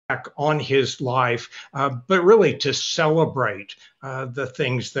on his life, but really to celebrate the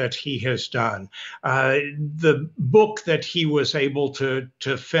things that he has done. The book that he was able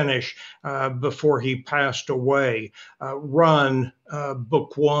to finish before he passed away, Run,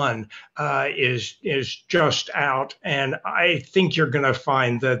 Book One, is just out, and I think you're going to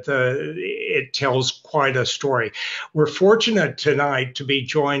find that it tells quite a story. We're fortunate tonight to be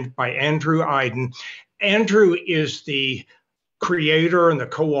joined by Andrew Aydin. Andrew is the creator and the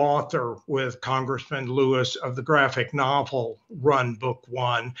co-author with Congressman Lewis of the graphic novel Run, Book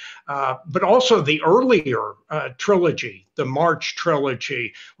One, but also the earlier trilogy, the March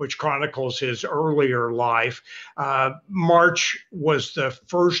trilogy, which chronicles his earlier life. March was the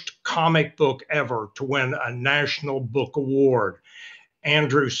first comic book ever to win a National Book Award.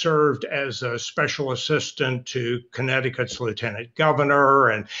 Andrew served as a special assistant to Connecticut's lieutenant governor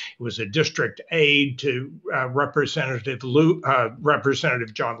and was a district aide to Representative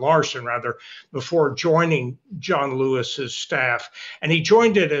John Larson, before joining John Lewis's staff. And he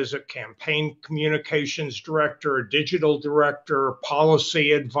joined it as a campaign communications director, a digital director,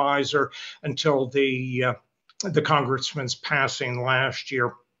 policy advisor until the congressman's passing last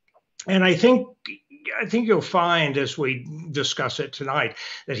year. And I think you'll find as we discuss it tonight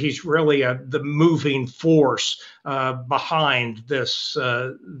that he's really the moving force behind this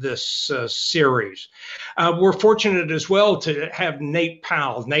series. We're fortunate as well to have Nate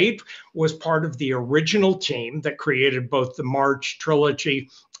Powell. Nate was part of the original team that created both the March trilogy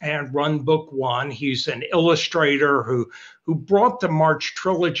and Run, Book One. He's an illustrator who brought the March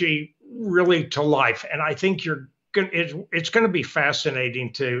trilogy really to life, and I think it's going to be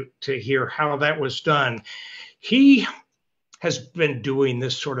fascinating to hear how that was done. He has been doing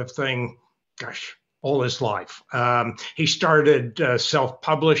this sort of thing, all his life. He started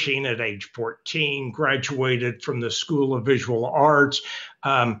self-publishing at age 14, graduated from the School of Visual Arts.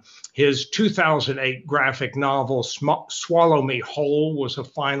 His 2008 graphic novel, Swallow Me Whole, was a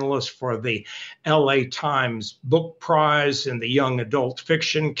finalist for the LA Times Book Prize in the Young Adult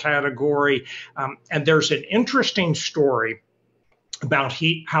Fiction category. And there's an interesting story about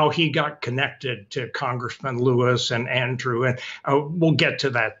how he got connected to Congressman Lewis and Andrew, and we'll get to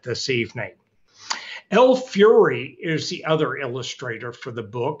that this evening. Elle Fury is the other illustrator for the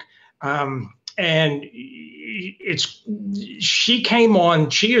book. And she came on,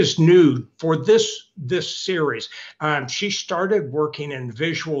 she is new for this series. She started working in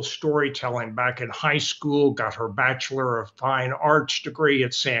visual storytelling back in high school, got her Bachelor of Fine Arts degree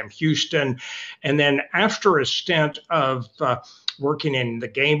at Sam Houston. And then after a stint of working in the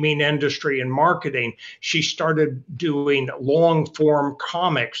gaming industry and marketing, she started doing long-form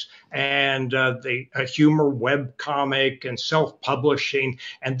comics and a humor web comic and self-publishing.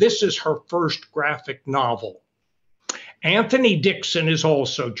 And this is her first graphic novel. Anthony Dixon is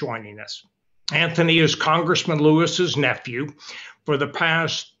also joining us. Anthony is Congressman Lewis's nephew. For the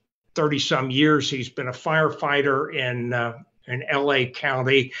past 30-some years, he's been a firefighter in LA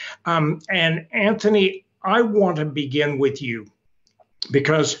County. And Anthony, I want to begin with you,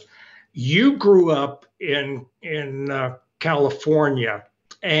 because you grew up in California,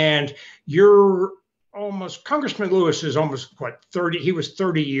 and Congressman Lewis is almost 30, he was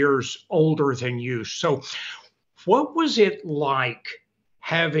 30 years older than you. So what was it like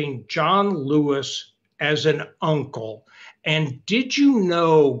having John Lewis as an uncle? And did you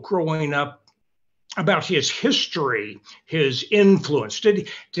know growing up about his history, his influence? Did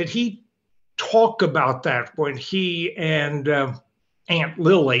he talk about that when he and Aunt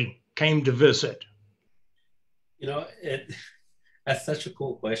Lily came to visit? That's such a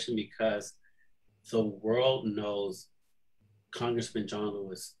cool question, because the world knows Congressman John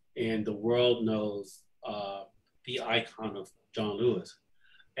Lewis, and the world knows the icon of John Lewis.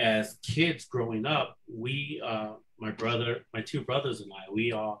 As kids growing up, we, my two brothers and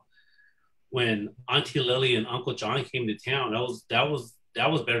I, when Auntie Lily and Uncle John came to town, that was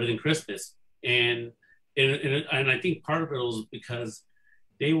better than Christmas. And I think part of it was because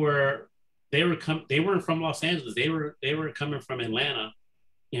they weren't from Los Angeles. They were coming from Atlanta,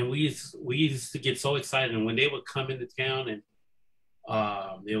 and we used to get so excited. And when they would come into town, and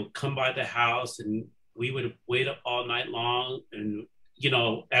they would come by the house, and we would wait up all night long. And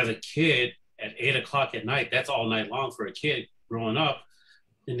as a kid at 8 o'clock at night, that's all night long for a kid growing up.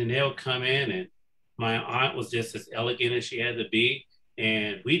 And then they would come in, and my aunt was just as elegant as she had to be,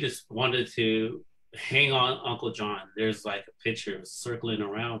 and we just wanted to hang on Uncle John. There's like a picture circling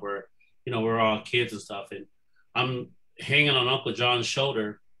around where, we're all kids and stuff, and I'm hanging on Uncle John's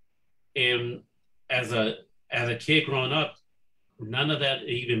shoulder. And as a kid growing up, none of that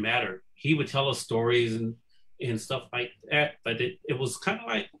even mattered. He would tell us stories and stuff like that, but it was kind of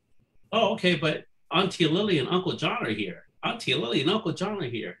like oh, okay, but Auntie Lily and Uncle John are here. Auntie Lily and Uncle John are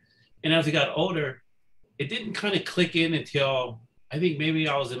here. And as we got older, it didn't kind of click in until I think maybe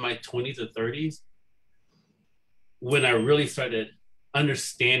I was in my 20s or 30s when I really started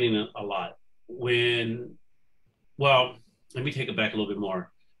understanding it a lot. When, well, let me take it back a little bit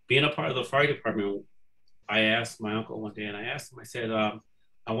more. Being a part of the fire department, I asked my uncle one day, and I asked him, I said,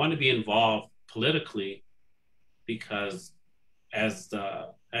 I want to be involved politically because with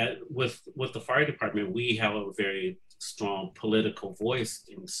the fire department, we have a very strong political voice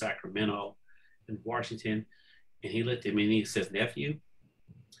in Sacramento and Washington. And he looked at me and he says, nephew,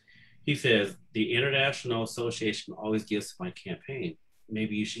 he says, the International Association always gives to my campaign.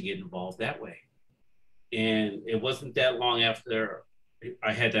 Maybe you should get involved that way. And it wasn't that long after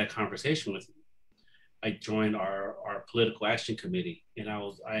I had that conversation with him, I joined our political action committee, and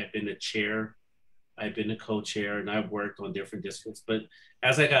I had been the chair, I've been the co-chair, and I've worked on different districts. But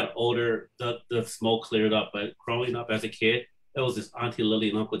as I got older, the smoke cleared up. But growing up as a kid, it was just Auntie Lily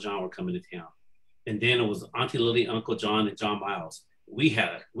and Uncle John were coming to town, and then it was Auntie Lily, Uncle John, and John Miles. We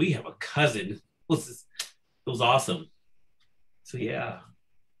have a cousin. It was awesome. So yeah.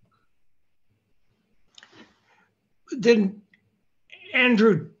 Then,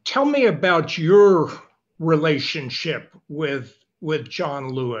 Andrew, tell me about your relationship with John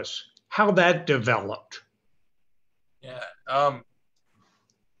Lewis, how that developed. Yeah.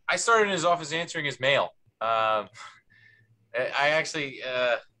 I started in his office answering his mail. I actually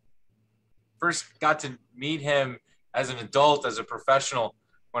first got to meet him as an adult, as a professional,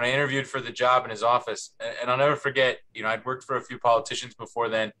 when I interviewed for the job in his office. And I'll never forget, I'd worked for a few politicians before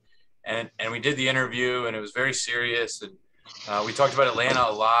then, and we did the interview, and it was very serious. And we talked about Atlanta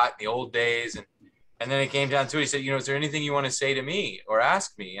a lot in the old days. And then it came down to it. He said, is there anything you want to say to me or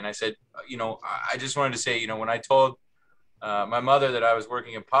ask me? And I said, I just wanted to say, when I told my mother that I was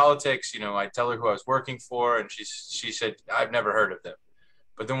working in politics, I tell her who I was working for. And she said, I've never heard of them.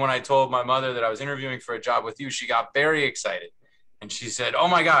 But then when I told my mother that I was interviewing for a job with you, she got very excited. And she said, oh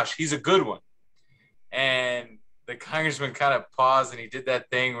my gosh, he's a good one. And the congressman kind of paused, and he did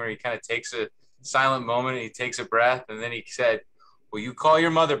that thing where he kind of takes a silent moment and he takes a breath. And then he said, well, you call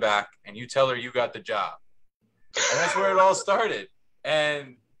your mother back and you tell her you got the job. And that's where it all started.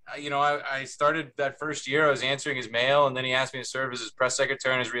 And, I started that first year, I was answering his mail, and then he asked me to serve as his press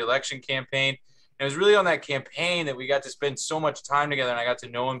secretary in his reelection campaign. And it was really on that campaign that we got to spend so much time together, and I got to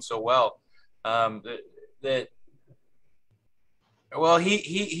know him so well.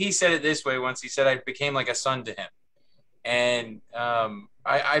 He said it this way once. He said I became like a son to him. And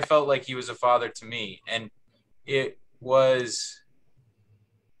I felt like he was a father to me. And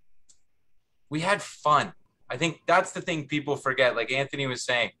we had fun. I think that's the thing people forget. Like Anthony was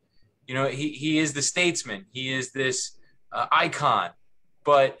saying, he is the statesman. He is this icon,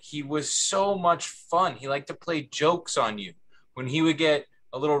 but he was so much fun. He liked to play jokes on you. When he would get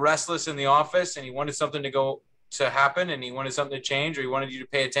a little restless in the office and he wanted something to happen and he wanted something to change, or he wanted you to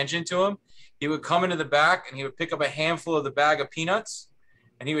pay attention to him, he would come into the back and he would pick up a handful of the bag of peanuts,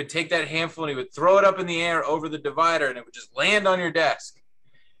 and he would take that handful and he would throw it up in the air over the divider, and it would just land on your desk.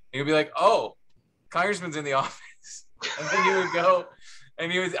 And you'd be like, oh, Congressman's in the office. And then he would go,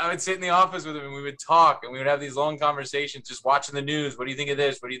 and I would sit in the office with him, and we would talk, and we would have these long conversations, just watching the news. What do you think of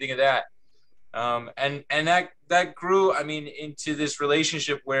this? What do you think of that? And that grew, into this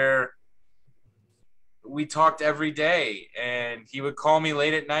relationship where we talked every day, and he would call me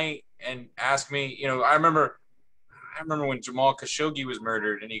late at night and ask me, I remember when Jamal Khashoggi was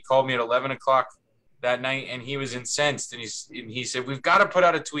murdered, and he called me at 11 o'clock that night, and he was incensed, and he said, we've got to put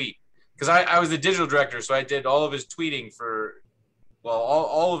out a tweet. Because I was the digital director, so I did all of his tweeting for,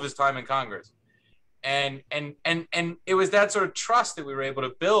 all of his time in Congress. And it was that sort of trust that we were able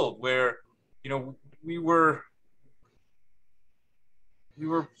to build where, we were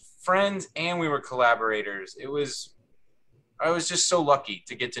friends and we were collaborators. I was just so lucky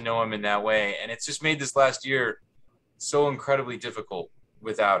to get to know him in that way. And it's just made this last year so incredibly difficult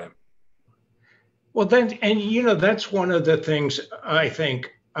without him. Well, that's one of the things I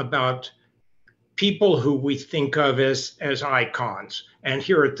think about people who we think of as icons. And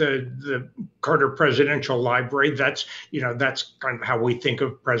here at the Carter Presidential Library, that's kind of how we think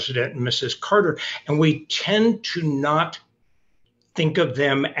of President and Mrs. Carter. And we tend to not think of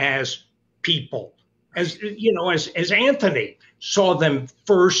them as people, as Anthony saw them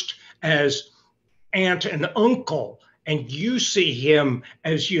first as aunt and uncle, and you see him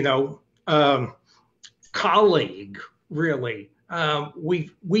as, colleague, really.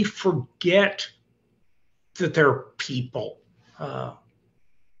 We forget that they're people.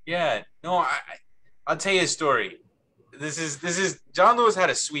 Yeah, no, I'll tell you a story. this is John Lewis had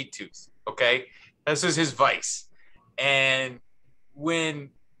a sweet tooth. Okay, this was his vice. And when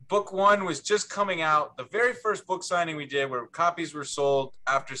book one was just coming out, the very first book signing we did, where copies were sold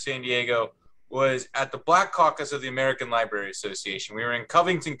after San Diego, was at the Black Caucus of the American Library Association. We were in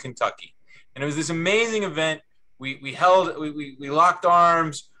Covington, Kentucky, and it was this amazing event. We locked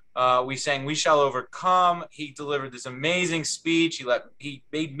arms. We sang "We Shall Overcome." He delivered this amazing speech. He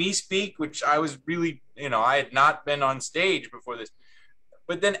made me speak, which I was really, I had not been on stage before this.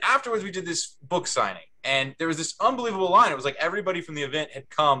 But then afterwards, we did this book signing, and there was this unbelievable line. It was like everybody from the event had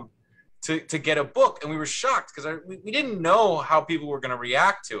come to get a book, and we were shocked because we didn't know how people were going to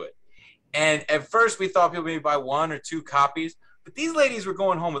react to it. And at first, we thought people maybe buy 1 or 2 copies, but these ladies were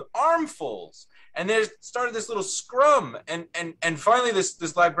going home with armfuls. And there started this little scrum. And finally,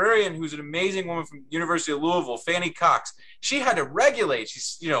 this librarian, who's an amazing woman from University of Louisville, Fanny Cox, she had to regulate.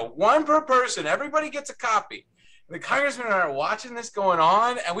 She's, 1 per person. Everybody gets a copy. And the congressman and I are watching this going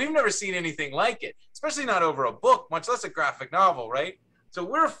on, and we've never seen anything like it, especially not over a book, much less a graphic novel, right? So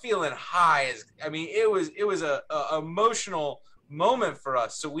we're feeling high. It was a emotional moment for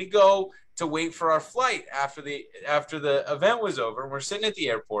us. So we go to wait for our flight after the event was over. We're sitting at the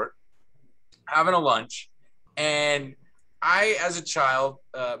airport, having a lunch, and I, as a child,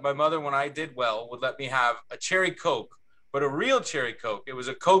 my mother, when I did well, would let me have a cherry Coke, but a real cherry Coke. It was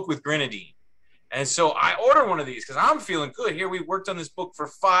a Coke with grenadine. And so I ordered one of these because I'm feeling good. Here, we worked on this book for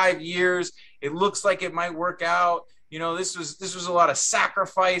 5 years. It looks like it might work out. This was a lot of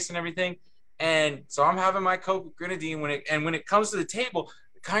sacrifice and everything. And so I'm having my Coke with grenadine. When it comes to the table,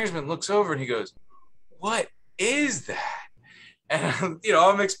 the congressman looks over and he goes, "What is that?" And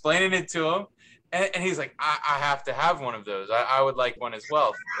I'm explaining it to him. And he's like, I have to have one of those. I would like one as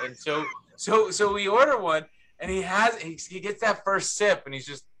well. And so we order one, and he gets that first sip, and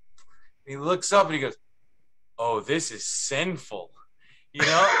he looks up and he goes, "Oh, this is sinful,"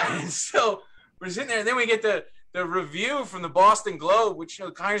 And so we're sitting there, and then we get the review from the Boston Globe, which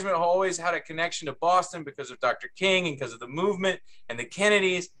the congressman always had a connection to Boston because of Dr. King and because of the movement and the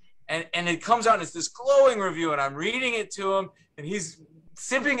Kennedys. And it comes out and it's this glowing review, and I'm reading it to him, and he's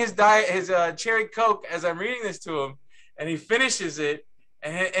sipping his cherry Coke as I'm reading this to him, and he finishes it,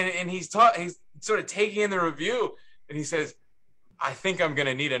 and he's sort of taking in the review, and he says, "I think I'm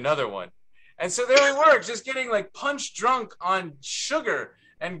gonna need another one." And so there we were, just getting like punch drunk on sugar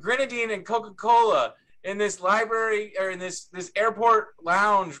and grenadine and Coca-Cola in this library, or in this airport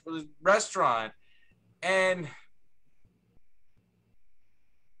lounge restaurant, and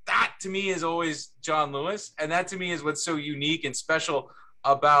that to me is always John Lewis, and that to me is what's so unique and special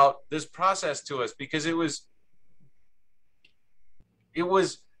about this process to us, because it was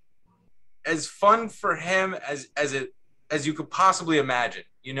as fun for him as you could possibly imagine.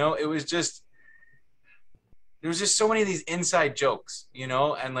 It was just, there was just so many of these inside jokes,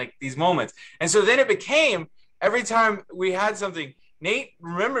 and like these moments. And so then it became, every time we had something, Nate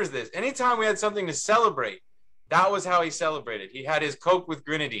remembers this, anytime we had something to celebrate, that was how he celebrated. He had his Coke with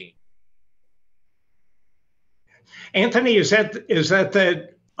grenadine. Anthony, is that the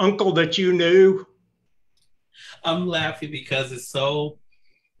uncle that you knew? I'm laughing because it's so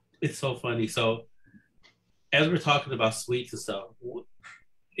funny. So as we're talking about sweets and stuff,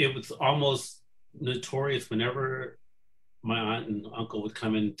 it was almost notorious whenever my aunt and uncle would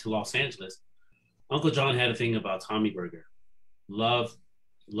come into Los Angeles. Uncle John had a thing about Tommy Burger. Love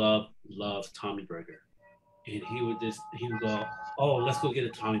Tommy Burger. And he would go, "Oh, let's go get a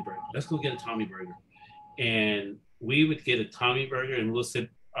Tommy Burger. Let's go get a Tommy Burger." And we would get a Tommy Burger, and we'll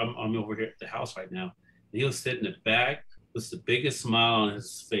sit, I'm over here at the house right now, and he'll sit in the back with the biggest smile on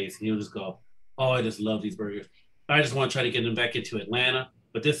his face, and he'll just go, "Oh, I just love these burgers. I just want to try to get them back into Atlanta."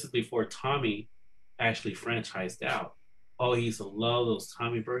 But this is before Tommy actually franchised out. Oh, he used to love those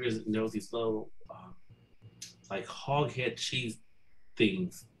Tommy Burgers, and there was these little like hog head cheese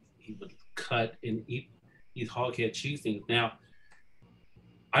things he would cut and eat, these hog head cheese things. Now,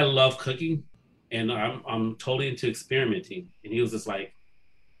 I love cooking, and I'm totally into experimenting. And he was just like,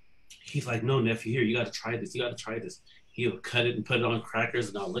 he's like, "No, nephew, here, you got to try this. You got to try this." He'll cut it and put it on crackers,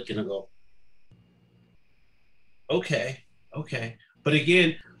 and I'll look and I'll go, okay. But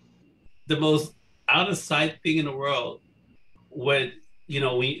again, the most out of sight thing in the world, when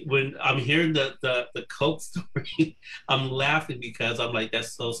I'm hearing the Coke story, I'm laughing because I'm like,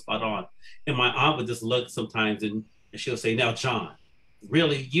 that's so spot on. And my aunt would just look sometimes, and she'll say, "Now, John,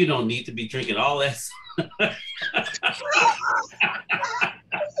 really, you don't need to be drinking all that."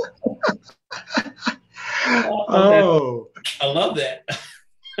 I love that.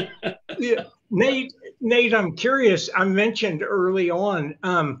 Yeah, Nate, I'm curious. I mentioned early on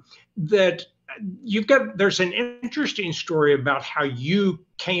that there's an interesting story about how you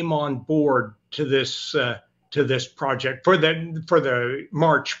came on board to this project for the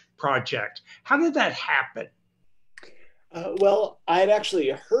March project. How did that happen? Well, I had actually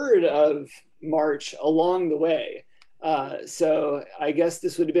heard of March along the way. So I guess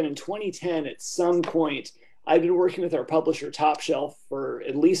this would have been in 2010 at some point. I'd been working with our publisher, Top Shelf, for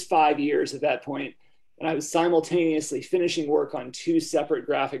at least 5 years at that point, and I was simultaneously finishing work on 2 separate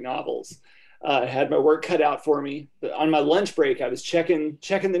graphic novels. I had my work cut out for me. But on my lunch break, I was checking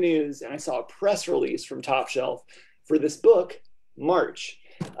the news, and I saw a press release from Top Shelf for this book, March,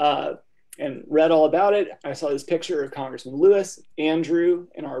 and read all about it. I saw this picture of Congressman Lewis, Andrew,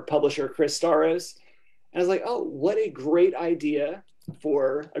 and our publisher, Chris Staros. And I was like, oh, what a great idea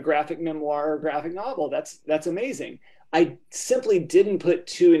for a graphic memoir or graphic novel. That's amazing. I simply didn't put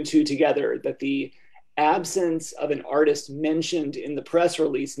 2 and 2 together that the absence of an artist mentioned in the press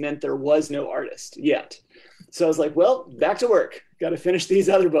release meant there was no artist yet. So I was like, well, back to work. Got to finish these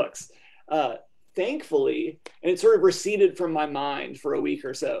other books. Thankfully, and it sort of receded from my mind for a week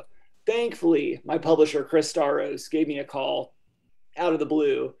or so. Thankfully, my publisher, Chris Staros, gave me a call out of the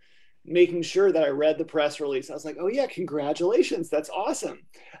blue, making sure that I read the press release. I was like, oh yeah, congratulations, that's awesome.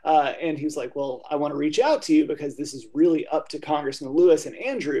 And he was like, well, I want to reach out to you because this is really up to Congressman Lewis and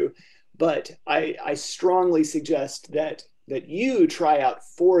Andrew, but I strongly suggest that you try out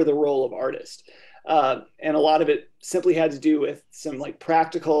for the role of artist. And a lot of it simply had to do with some like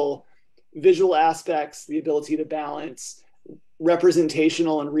practical visual aspects, the ability to balance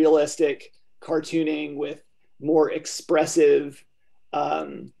representational and realistic cartooning with more expressive,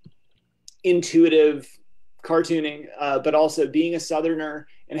 intuitive cartooning, but also being a Southerner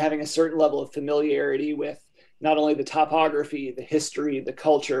and having a certain level of familiarity with not only the topography, the history, the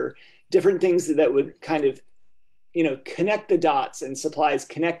culture, different things that would kind of, connect the dots and supplies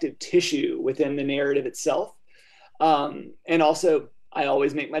connective tissue within the narrative itself. And also, I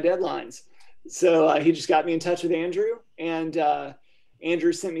always make my deadlines. So he just got me in touch with Andrew, and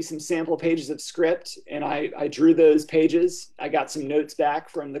Andrew sent me some sample pages of script, and I drew those pages. I got some notes back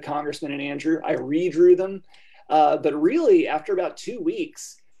from the Congressman and Andrew. I redrew them. But really, after about 2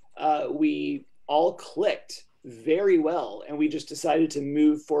 weeks, we all clicked very well, and we just decided to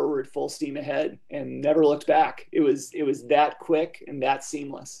move forward full steam ahead and never looked back. It was that quick and that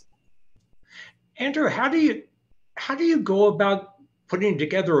seamless. Andrew, how do you go about putting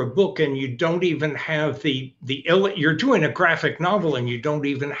together a book and you don't even have you're doing a graphic novel and you don't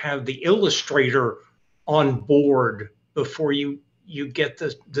even have the illustrator on board before you get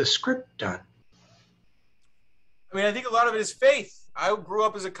the script done? I mean, I think a lot of it is faith. I grew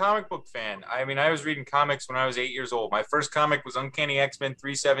up as a comic book fan. I mean, I was reading comics when I was 8 years old. My first comic was Uncanny X-Men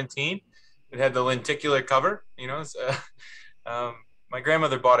 317. It had the lenticular cover, my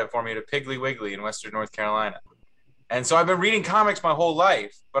grandmother bought it for me at a Piggly Wiggly in Western North Carolina. And so I've been reading comics my whole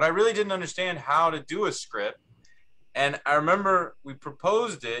life, but I really didn't understand how to do a script. And I remember we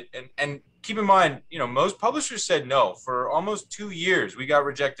proposed it, and keep in mind, most publishers said no. For almost 2 years, we got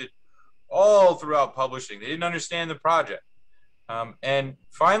rejected all throughout publishing. They didn't understand the project. And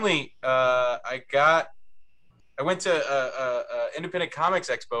finally, I went to a Independent Comics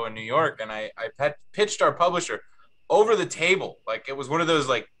Expo in New York, and I pitched our publisher over the table. Like it was one of those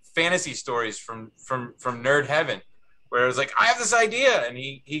like fantasy stories from nerd heaven, where it was like, I have this idea, and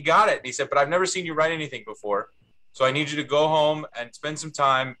he got it. And he said, but I've never seen you write anything before. So I need you to go home and spend some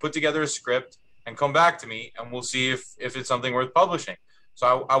time, put together a script, and come back to me, and we'll see if it's something worth publishing.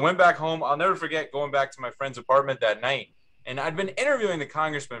 So I went back home. I'll never forget going back to my friend's apartment that night. And I'd been interviewing the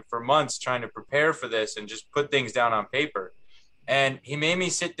congressman for months trying to prepare for this and just put things down on paper. And he made me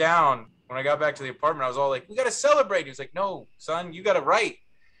sit down. When I got back to the apartment, I was all like, we got to celebrate. He was like, no, son, you got to write.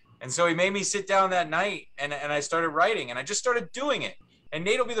 And so he made me sit down that night, and I started writing, and I just started doing it. And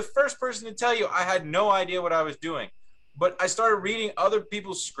Nate will be the first person to tell you I had no idea what I was doing. But I started reading other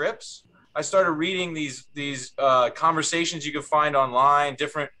people's scripts. I started reading these conversations you could find online,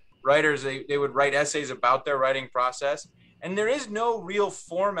 different writers. They would write essays about their writing process. And there is no real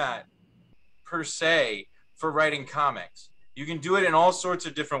format per se for writing comics. You can do it in all sorts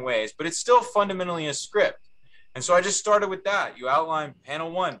of different ways, but it's still fundamentally a script. And so I just started with that. You outline panel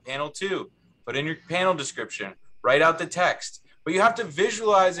 1, panel 2, put in your panel description, write out the text, but you have to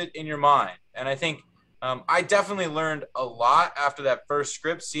visualize it in your mind. And I think I definitely learned a lot after that first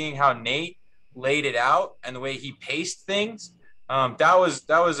script, seeing how Nate laid it out and the way he paced things. That was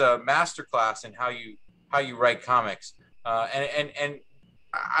a masterclass in how you write comics. And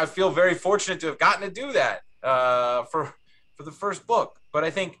I feel very fortunate to have gotten to do that for the first book. But I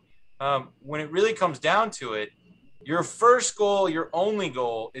think when it really comes down to it, Your first goal, your only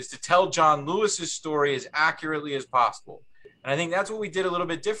goal, is to tell John Lewis's story as accurately as possible. And I think that's what we did a little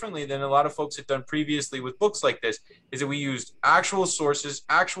bit differently than a lot of folks had done previously with books like this, is that we used actual sources,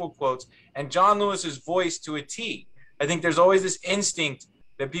 actual quotes, and John Lewis's voice to a T. I think there's always this instinct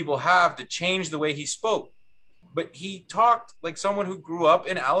that people have to change the way he spoke. But he talked like someone who grew up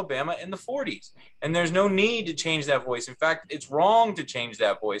in Alabama in the 40s. And there's no need to change that voice. In fact, it's wrong to change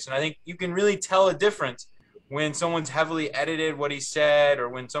that voice. And I think you can really tell a difference when someone's heavily edited what he said, or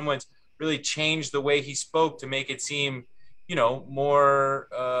when someone's really changed the way he spoke to make it seem, more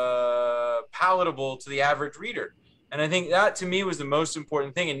palatable to the average reader. And I think that, to me, was the most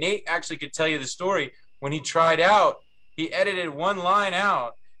important thing. And Nate actually could tell you the story. When he tried out, he edited one line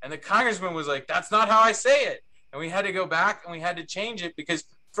out, and the congressman was like, "That's not how I say it." And we had to go back and we had to change it, because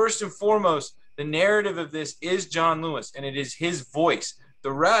first and foremost, the narrative of this is John Lewis, and it is his voice.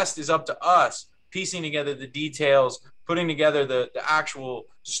 The rest is up to us, piecing together the details, putting together the actual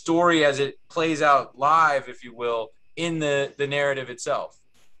story as it plays out live, if you will, in the narrative itself.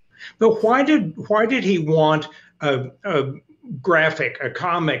 But why did he want a graphic, a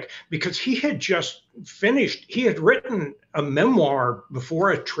comic? Because he had just finished, he had written a memoir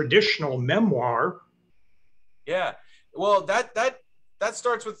before, a traditional memoir. Yeah, well, that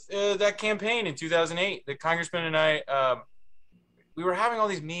starts with that campaign in 2008. The congressman and I, we were having all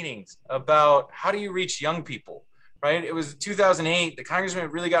these meetings about how do you reach young people, right? It was 2008. The congressman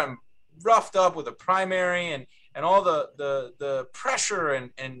had really gotten roughed up with a primary and all the pressure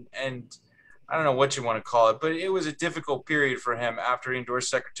and I don't know what you want to call it, but it was a difficult period for him after he endorsed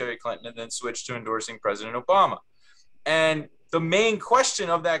Secretary Clinton and then switched to endorsing President Obama. And the main question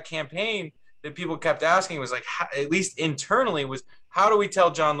of that campaign that people kept asking was, like, at least internally, was how do we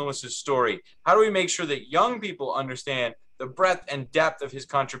tell John Lewis's story? How do we make sure that young people understand the breadth and depth of his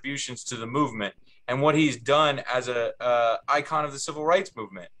contributions to the movement and what he's done as a icon of the civil rights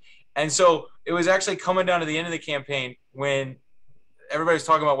movement? And so it was actually coming down to the end of the campaign when everybody was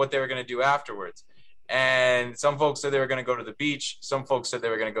talking about what they were going to do afterwards. And some folks said they were going to go to the beach. Some folks said they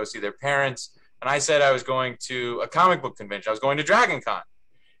were going to go see their parents. And I said I was going to a comic book convention. I was going to Dragon Con.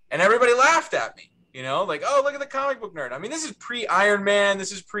 And everybody laughed at me, like, "Oh, look at the comic book nerd." I mean, this is pre-Iron Man.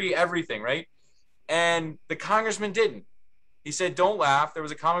 This is pre-everything, right? And the congressman didn't. He said, "Don't laugh. There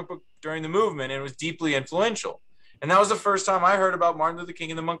was a comic book during the movement, and it was deeply influential." And that was the first time I heard about Martin Luther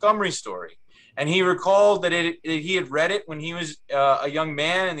King and the Montgomery story. And he recalled that he had read it when he was a young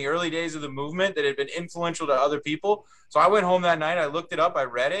man in the early days of the movement, that had been influential to other people. So I went home that night, I looked it up, I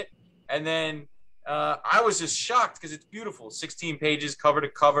read it, and then I was just shocked because it's beautiful. 16 pages, cover to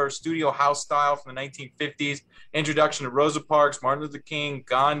cover, studio house style from the 1950s, introduction to Rosa Parks, Martin Luther King,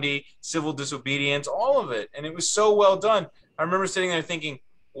 Gandhi, civil disobedience, all of it. And it was so well done. I remember sitting there thinking,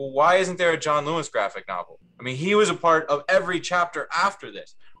 well, why isn't there a John Lewis graphic novel? I mean, he was a part of every chapter after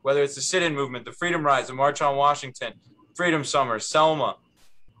this, whether it's the sit-in movement, the Freedom Rides, the March on Washington, Freedom Summer, Selma,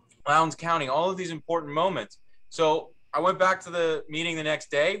 Lowndes County, all of these important moments. So I went back to the meeting the next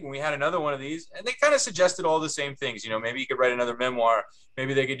day when we had another one of these, and they kind of suggested all the same things. Maybe you could write another memoir.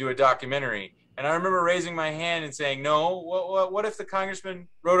 Maybe they could do a documentary. And I remember raising my hand and saying, no, what if the congressman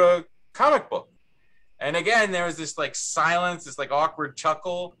wrote a comic book? And again, there was this like silence, this like awkward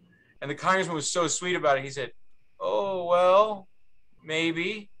chuckle. And the congressman was so sweet about it. He said, "Oh, well,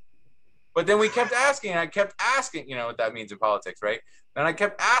 maybe." But then we kept asking, and I kept asking, what that means in politics, right? And I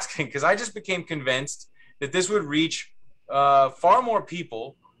kept asking because I just became convinced that this would reach far more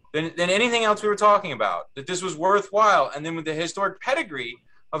people than anything else we were talking about, that this was worthwhile. And then with the historic pedigree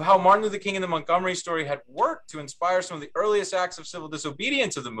of how Martin Luther King and the Montgomery story had worked to inspire some of the earliest acts of civil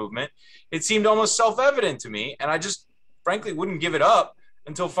disobedience of the movement, it seemed almost self-evident to me. And I just frankly wouldn't give it up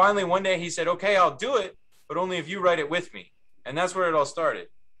until finally one day he said, "Okay, I'll do it, but only if you write it with me." And that's where it all started.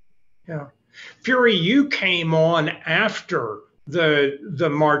 Yeah. Fury, you came on after the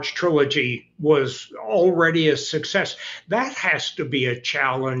March trilogy was already a success. That has to be a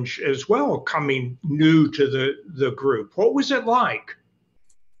challenge as well, coming new to the group. What was it like?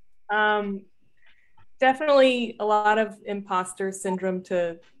 Definitely a lot of imposter syndrome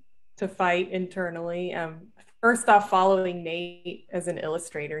to fight internally. First off, following Nate as an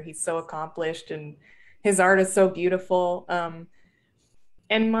illustrator, he's so accomplished and his art is so beautiful.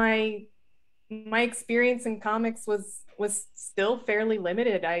 And my experience in comics was still fairly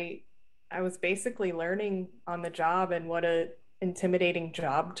limited. I was basically learning on the job, and what a intimidating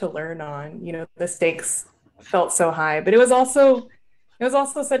job to learn on. The stakes felt so high, but it was also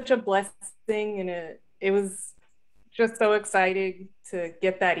such a blessing, and it was just so exciting to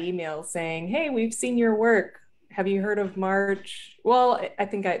get that email saying, "Hey, we've seen your work. Have you heard of March?" Well, I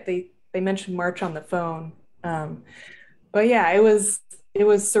think they mentioned March on the phone. Um, but yeah, it was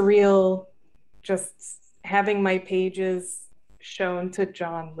surreal just having my pages shown to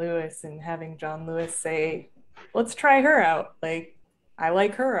John Lewis and having John Lewis say, "Let's try her out. Like, I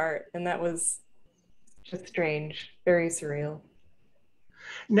like her art," and that was just strange, very surreal.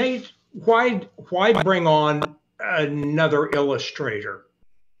 Nate, why bring on another illustrator?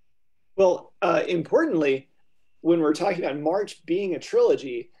 Well, importantly, when we're talking about March being a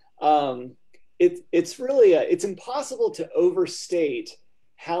trilogy, it's really it's impossible to overstate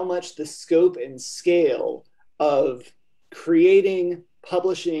how much the scope and scale of creating,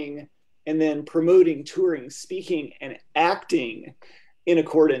 publishing, and then promoting, touring, speaking, and acting in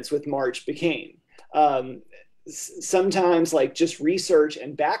accordance with March became. Sometimes like just research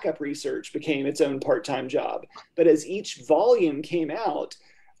and backup research became its own part-time job. But as each volume came out,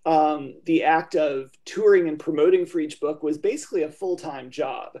 the act of touring and promoting for each book was basically a full-time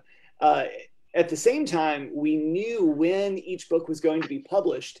job. Uh, at the same time, we knew when each book was going to be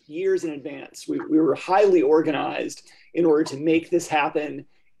published years in advance. We were highly organized in order to make this happen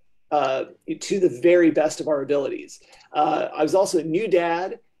to the very best of our abilities. I was also a new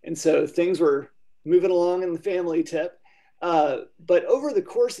dad, and so things were moving along in the family tip. But over the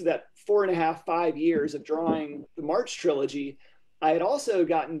course of that 4.5, 5 years of drawing the March trilogy, I had also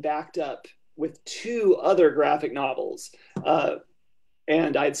gotten backed up with 2 other graphic novels.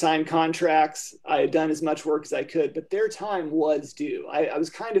 And I'd signed contracts. I had done as much work as I could, but their time was due. I was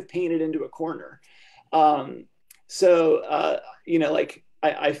kind of painted into a corner. Like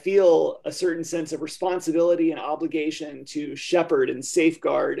I feel a certain sense of responsibility and obligation to shepherd and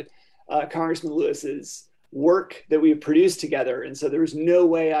safeguard Congressman Lewis's work that we have produced together. And so there was no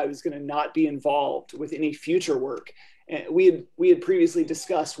way I was going to not be involved with any future work. And we had previously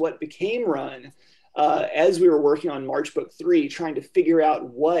discussed what became Run as we were working on March Book 3, trying to figure out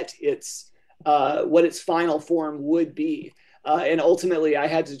what its final form would be. And ultimately, I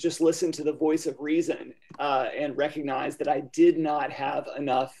had to just listen to the voice of reason and recognize that I did not have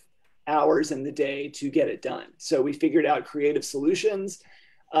enough hours in the day to get it done. So we figured out creative solutions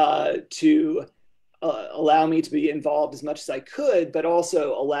to allow me to be involved as much as I could, but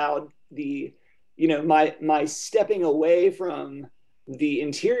also allowed my stepping away from the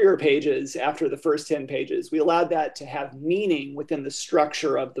interior pages after the first 10 pages. We allowed that to have meaning within the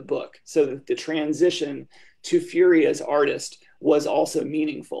structure of the book, so that the transition to Fury as artist was also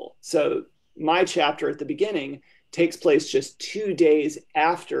meaningful. So my chapter at the beginning takes place just 2 days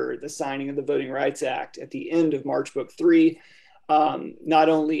after the signing of the Voting Rights Act at the end of March Book 3, not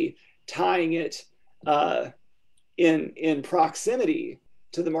only tying it in proximity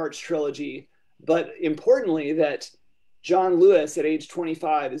to the March trilogy, but importantly that John Lewis at age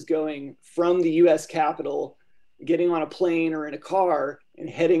 25 is going from the US Capitol, getting on a plane or in a car and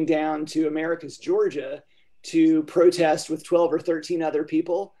heading down to Americus, Georgia to protest with 12 or 13 other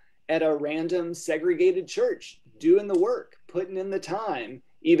people at a random segregated church, doing the work, putting in the time,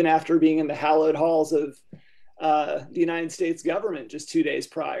 even after being in the hallowed halls of the United States government just 2 days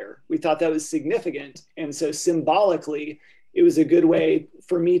prior. We thought that was significant. And so symbolically, it was a good way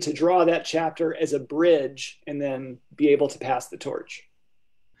for me to draw that chapter as a bridge and then be able to pass the torch.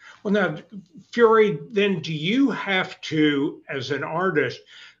 Well, now, Fury, then do you have to, as an artist,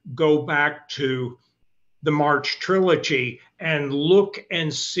 go back to the March trilogy and look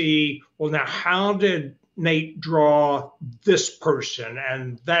and see, well, now, how did Nate draw this person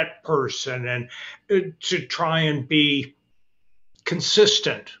and that person, and to try and be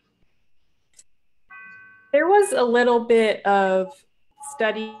consistent? There was a little bit of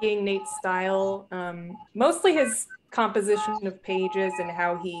studying Nate's style, mostly his composition of pages and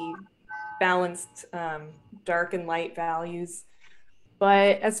how he balanced dark and light values.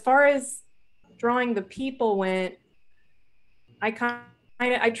 But as far as drawing the people went, I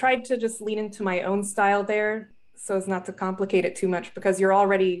tried to just lean into my own style there so as not to complicate it too much, because you're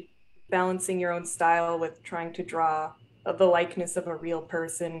already balancing your own style with trying to draw the likeness of a real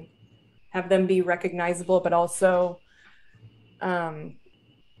person, have them be recognizable, but also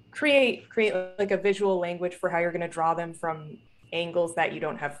create like a visual language for how you're going to draw them from angles that you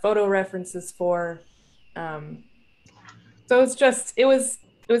don't have photo references for. So it was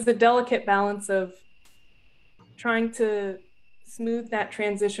a delicate balance of trying to smooth that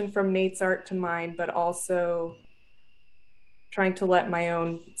transition from Nate's art to mine, but also trying to let my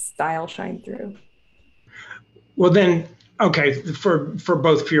own style shine through. Well, then, okay, for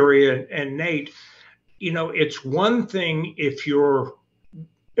both Fury and Nate, it's one thing if you're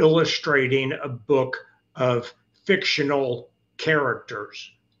illustrating a book of fictional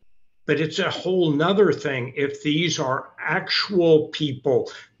characters, but it's a whole nother thing if these are actual people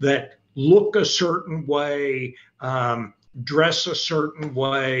that look a certain way, dress a certain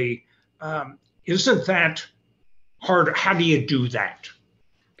way. Isn't that hard? How do you do that?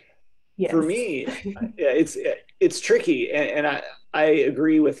 Yes. For me, it's tricky, and I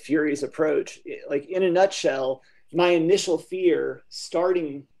agree with Fury's approach. Like in a nutshell, my initial fear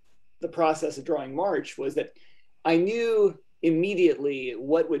starting the process of drawing March was that I knew immediately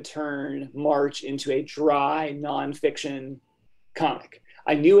what would turn March into a dry nonfiction comic.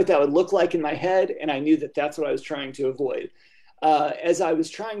 I knew what that would look like in my head, and I knew that that's what I was trying to avoid. As I was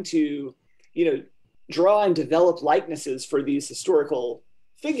trying to, draw and develop likenesses for these historical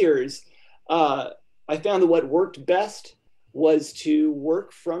figures, I found that what worked best was to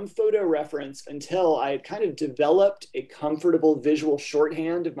work from photo reference until I had kind of developed a comfortable visual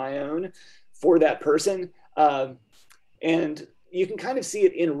shorthand of my own for that person. And you can kind of see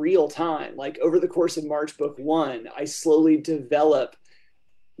it in real time. Like over the course of March Book 1, I slowly develop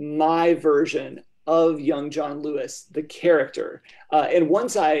my version of young John Lewis, the character. And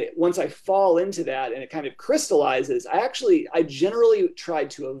once I fall into that and it kind of crystallizes, I generally tried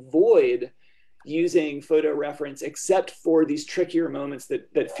to avoid using photo reference except for these trickier moments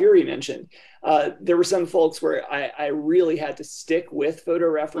that Fury mentioned. There were some folks where I really had to stick with photo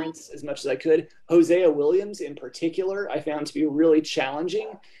reference as much as I could. Hosea Williams in particular, I found to be really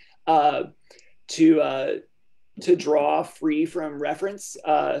challenging to draw free from reference.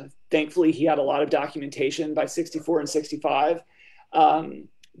 Thankfully, he had a lot of documentation by 64 and 65.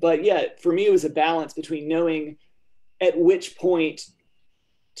 But yeah, for me, it was a balance between knowing at which point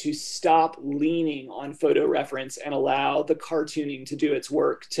to stop leaning on photo reference and allow the cartooning to do its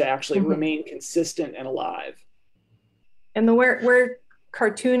work to actually remain consistent and alive. And where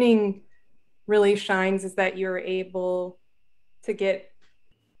cartooning really shines is that you're able to get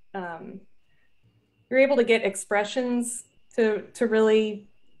expressions to really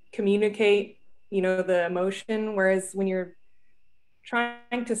communicate, the emotion. Whereas when you're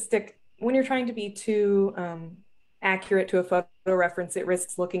trying to be too accurate to a photo reference, it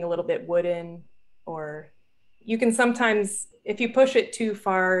risks looking a little bit wooden, or you can sometimes, if you push it too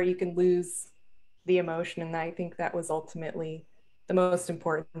far, you can lose the emotion. And I think that was ultimately the most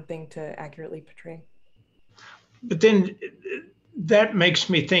important thing to accurately portray. But then that makes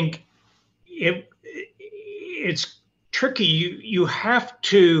me think it's tricky. You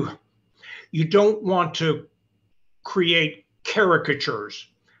don't want to create caricatures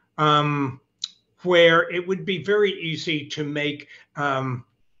where it would be very easy to make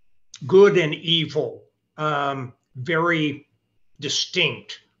good and evil very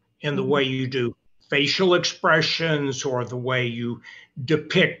distinct in the way you do facial expressions or the way you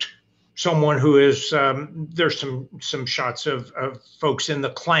depict someone who is there's some shots of folks in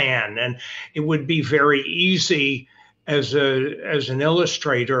the Klan, and it would be very easy as an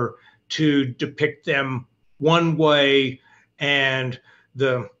illustrator to depict them one way and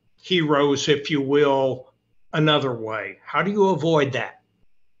the heroes, if you will, another way. How do you avoid that?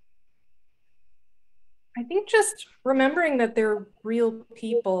 I think just remembering that they're real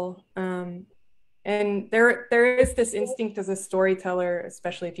people. And there is this instinct as a storyteller,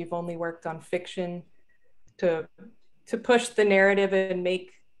 especially if you've only worked on fiction, to push the narrative and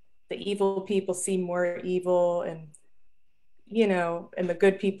make the evil people seem more evil, and and the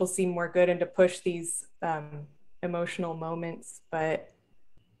good people seem more good, and to push these emotional moments. But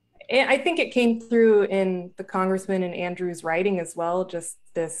I think it came through in the Congressman and Andrew's writing as well, just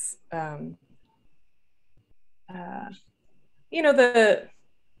this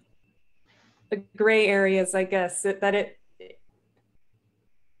the gray areas, I guess, there's,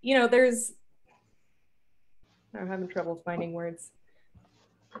 I'm having trouble finding words.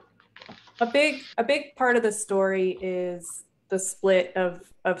 A big part of the story is the split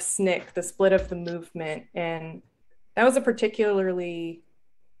of SNCC, the split of the movement. And that was a particularly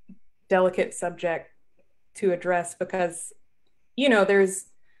delicate subject to address because, there's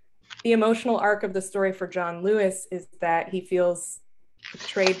the emotional arc of the story for John Lewis is that he feels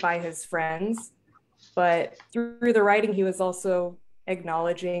betrayed by his friends, but through the writing, he was also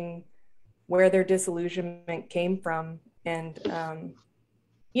acknowledging where their disillusionment came from. And,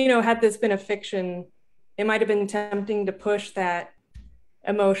 had this been a fiction, it might have been tempting to push that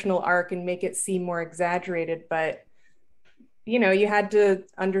emotional arc and make it seem more exaggerated, but, you had to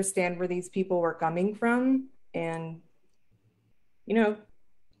understand where these people were coming from. And,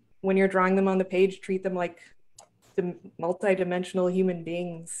 when you're drawing them on the page, treat them like the multi-dimensional human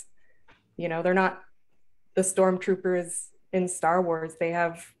beings. They're not the stormtroopers in Star Wars. They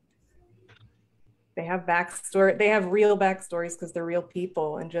have backstory. They have real backstories because they're real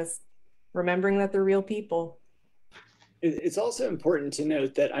people, and just remembering that they're real people. It's also important to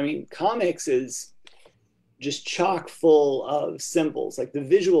note that, I mean, comics is just chock full of symbols. Like the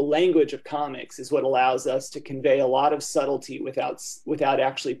visual language of comics is what allows us to convey a lot of subtlety without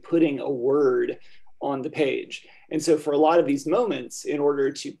actually putting a word on the page. And so for a lot of these moments, in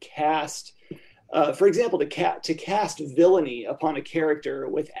order to cast, for example, to cast villainy upon a character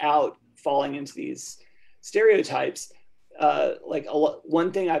without falling into these stereotypes,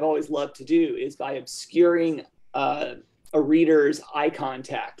 one thing I've always loved to do is by obscuring a reader's eye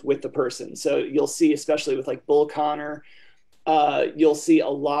contact with the person. So you'll see, especially with like Bull Connor, you'll see a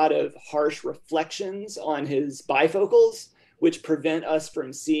lot of harsh reflections on his bifocals, which prevent us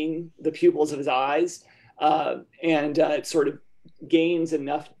from seeing the pupils of his eyes. It sort of gains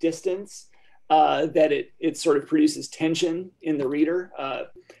enough distance that it sort of produces tension in the reader.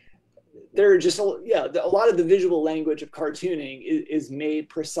 There are just a lot of the visual language of cartooning is made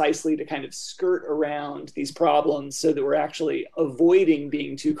precisely to kind of skirt around these problems so that we're actually avoiding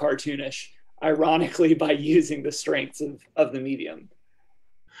being too cartoonish, ironically, by using the strengths of the medium.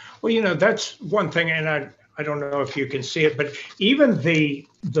 Well, that's one thing, and I don't know if you can see it, but even the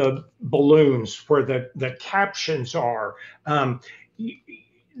balloons where the captions are,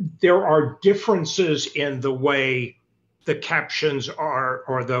 there are differences in the way the captions are,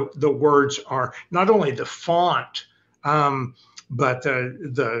 or the words are, not only the font, but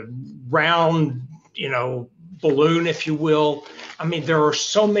the round, balloon, if you will. I mean, there are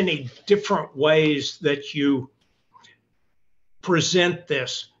so many different ways that you present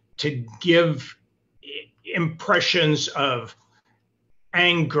this to give impressions of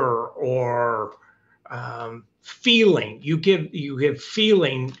anger or feeling. You give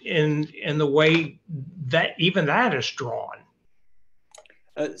feeling in the way that even that is drawn.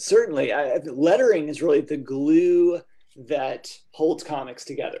 Certainly, lettering is really the glue that holds comics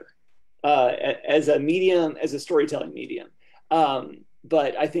together as a medium, as a storytelling medium.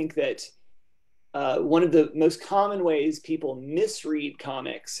 But I think that one of the most common ways people misread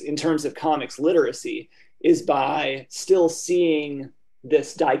comics in terms of comics literacy is by still seeing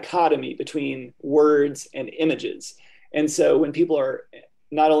this dichotomy between words and images. And so when people are,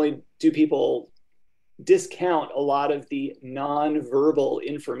 not only do people discount a lot of the non-verbal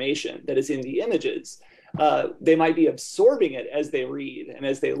information that is in the images, they might be absorbing it as they read and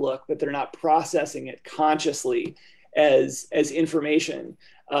as they look, but they're not processing it consciously as information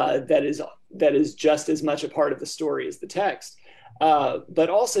that is just as much a part of the story as the text. But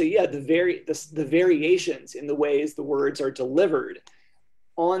also, the variations in the ways the words are delivered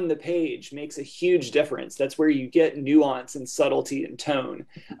on the page makes a huge difference. That's where you get nuance and subtlety and tone.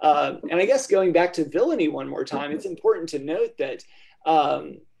 And I guess going back to villainy one more time, it's important to note that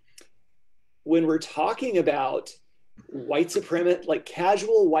when we're talking about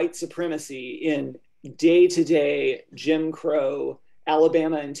casual white supremacy in day-to-day Jim Crow,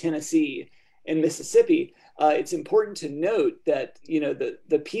 Alabama and Tennessee and Mississippi, it's important to note that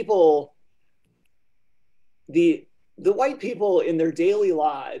the white people in their daily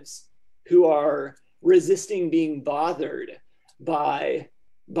lives who are resisting being bothered by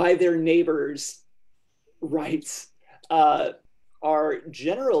their neighbors' rights are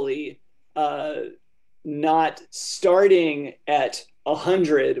generally not starting at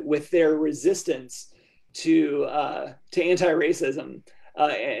 100 with their resistance to anti-racism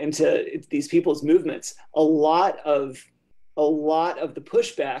and to these people's movements. A lot of the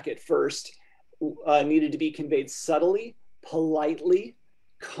pushback at first needed to be conveyed subtly, politely,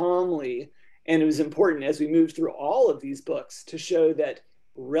 calmly, and it was important as we moved through all of these books to show that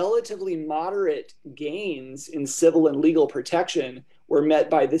relatively moderate gains in civil and legal protection were met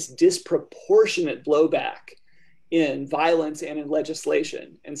by this disproportionate blowback in violence and in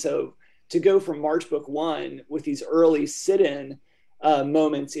legislation. And so to go from March Book 1 with these early sit-in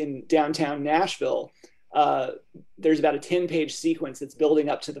moments in downtown Nashville, there's about a 10-page sequence that's building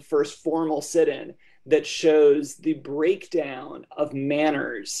up to the first formal sit-in that shows the breakdown of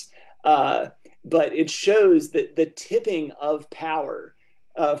manners, but it shows that the tipping of power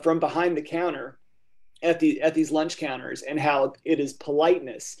from behind the counter at these lunch counters, and how it is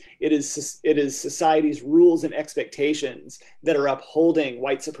politeness, it is society's rules and expectations that are upholding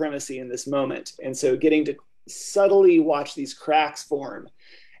white supremacy in this moment. And so getting to subtly watch these cracks form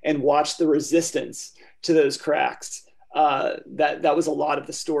and watch the resistance to those cracks, that was a lot of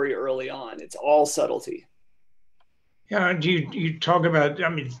the story early on. It's all subtlety. Yeah, you talk about, I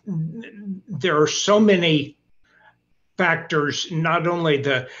mean, there are so many factors, not only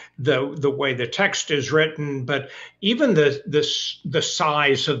the way the text is written, but even the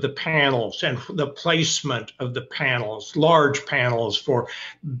size of the panels and the placement of the panels, large panels for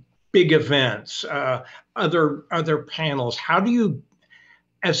big events, other panels. How do you,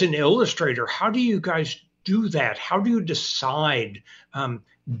 as an illustrator, how do you guys do that? How do you decide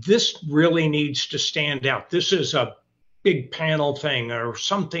this really needs to stand out? This is a big panel thing, or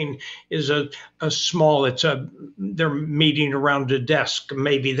something is a small, they're meeting around a desk.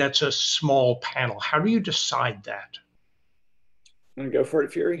 Maybe that's a small panel. How do you decide that? I'm gonna go for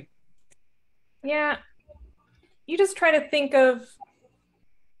it, Fury. Yeah, you just try to think of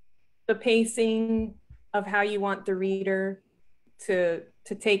the pacing of how you want the reader to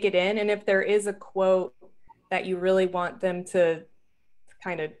take it in. And if there is a quote that you really want them to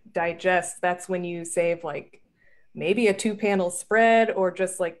kind of digest, that's when you save like maybe a 2-panel spread, or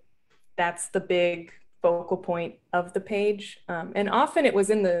just like that's the big focal point of the page. And often it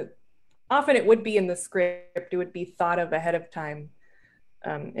would be in the script. It would be thought of ahead of time.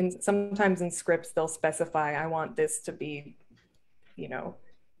 And sometimes in scripts they'll specify, I want this to be,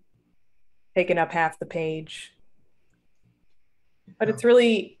 taking up half the page. But it's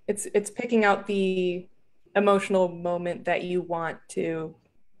really, it's picking out the emotional moment that you want to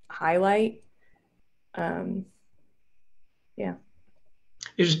highlight. Yeah.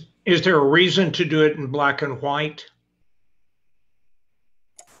 Is there a reason to do it in black and white?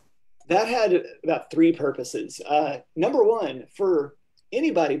 That had about 3 purposes. Number one, for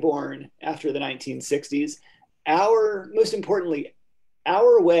anybody born after the 1960s, most importantly,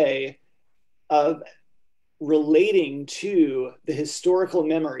 our way of relating to the historical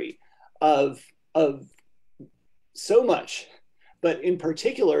memory of so much, but in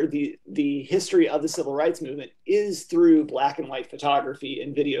particular the history of the civil rights movement, is through black and white photography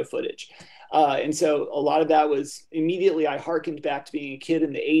and video footage. And so a lot of that was immediately, I hearkened back to being a kid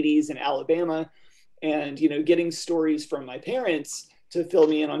in the 80s in Alabama, and getting stories from my parents to fill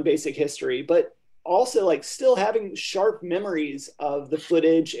me in on basic history, but also like still having sharp memories of the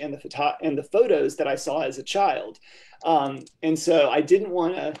footage and the photos that I saw as a child. And so I didn't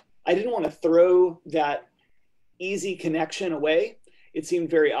want to throw that easy connection away. It seemed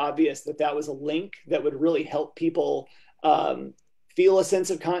very obvious that that was a link that would really help people feel a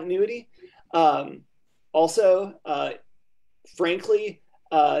sense of continuity. Also, frankly,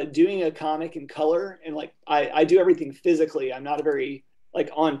 doing a comic in color, and like I do everything physically. I'm not a very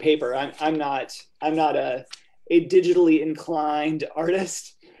on paper. I'm not a digitally inclined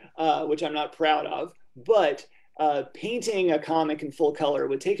artist, which I'm not proud of. But painting a comic in full color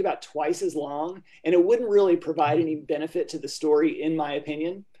would take about twice as long, and it wouldn't really provide any benefit to the story, in my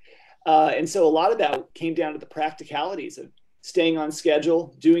opinion. And so a lot of that came down to the practicalities of staying on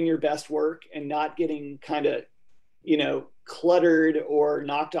schedule, doing your best work, and not getting kind of, cluttered or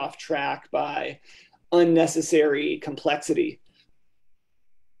knocked off track by unnecessary complexity.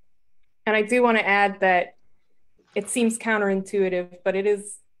 And I do want to add that it seems counterintuitive, but it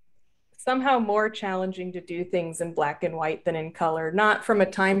is somehow more challenging to do things in black and white than in color, not from a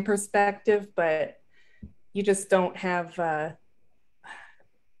time perspective, but you just don't have,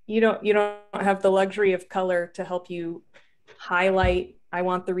 you don't have the luxury of color to help you highlight, I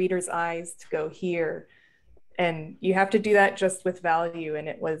want the reader's eyes to go here. And you have to do that just with value. And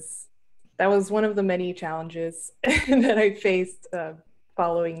that was one of the many challenges that I faced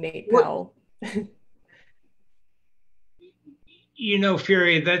following Nate Powell.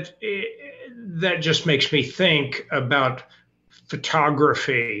 Fury, that just makes me think about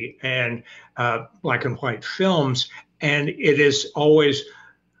photography and black and white films. And it is always,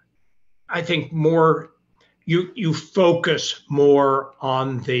 I think, more, you focus more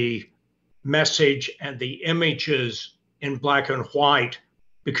on the message and the images in black and white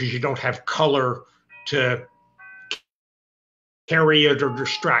because you don't have color to carry it or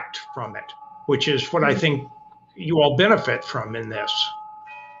distract from it, which is what I think you all benefit from in this.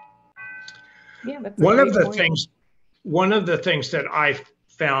 Yeah, that's one of the things that I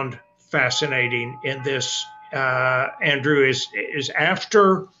found fascinating in this, Andrew, is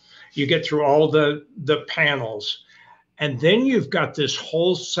after you get through all the panels, and then you've got this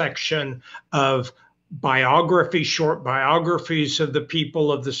whole section of short biographies of the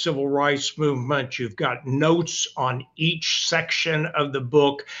people of the civil rights movement. You've got notes on each section of the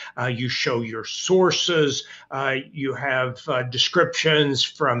book. You show your sources. You have descriptions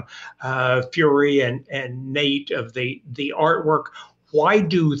from Fury and Nate of the artwork. Why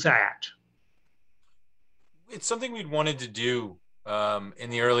do that? It's something we'd wanted to do in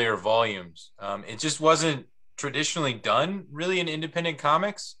the earlier volumes. It just wasn't traditionally done really in independent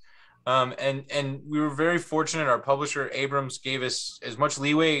comics. And we were very fortunate. Our publisher Abrams gave us as much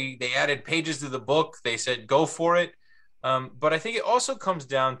leeway. They added pages to the book. They said, go for it. But I think it also comes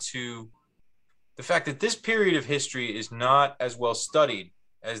down to the fact that this period of history is not as well studied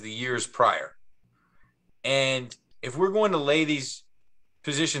as the years prior. And if we're going to lay these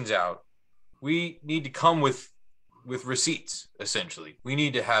positions out, we need to come with receipts, essentially. We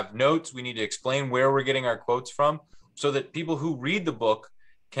need to have notes. We need to explain where we're getting our quotes from so that people who read the book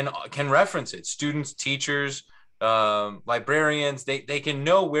can reference it. Students, teachers, librarians, they can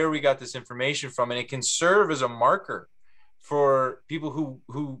know where we got this information from, and it can serve as a marker for people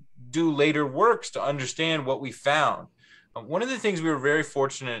who do later works to understand what we found. One of the things we were very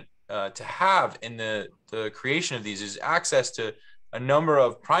fortunate to have in the creation of these is access to a number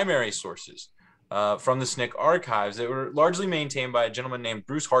of primary sources from the SNCC archives that were largely maintained by a gentleman named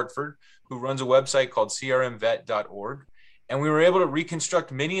Bruce Hartford, who runs a website called crmvet.org. And we were able to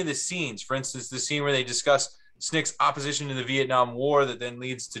reconstruct many of the scenes. For instance, the scene where they discuss SNCC's opposition to the Vietnam War that then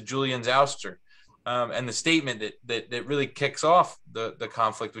leads to Julian's ouster, and the statement that really kicks off the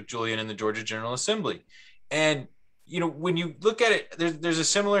conflict with Julian in the Georgia General Assembly. And when you look at it, there's a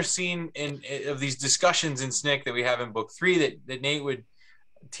similar scene of these discussions in SNCC that we have in book 3 that Nate would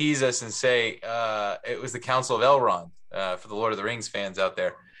tease us and say it was the Council of Elrond for the Lord of the Rings fans out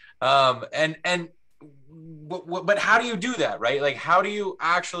there. But how do you do that, right? Like, how do you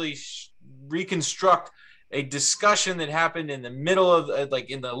actually reconstruct a discussion that happened in the middle of, like,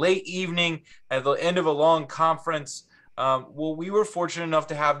 in the late evening at the end of a long conference? Well, we were fortunate enough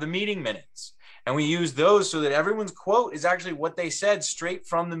to have the meeting minutes. And we use those so that everyone's quote is actually what they said straight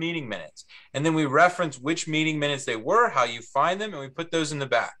from the meeting minutes. And then we reference which meeting minutes they were, how you find them, and we put those in the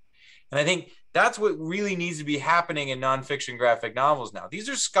back. And I think that's what really needs to be happening in nonfiction graphic novels now. These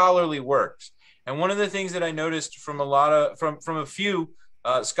are scholarly works. And one of the things that I noticed from a few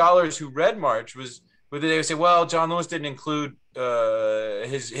scholars who read March was whether they would say, well, John Lewis didn't include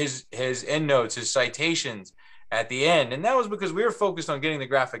his endnotes, his citations at the end. And that was because we were focused on getting the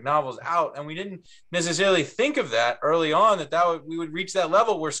graphic novels out, and we didn't necessarily think of that early on, we would reach that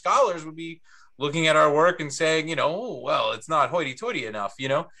level where scholars would be looking at our work and saying, oh, well, it's not hoity-toity enough,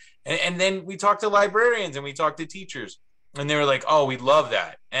 and then we talked to librarians and we talked to teachers, and they were like, oh, we love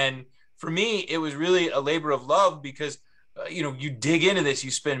that. And for me, it was really a labor of love because you dig into this,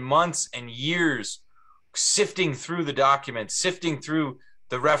 you spend months and years sifting through the documents, sifting through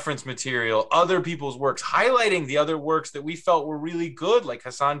the reference material, other people's works, highlighting the other works that we felt were really good, like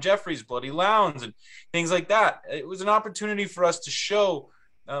Hassan Jeffrey's Bloody Lounds and things like that. It was an opportunity for us to show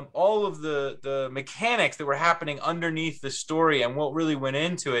all of the mechanics that were happening underneath the story and what really went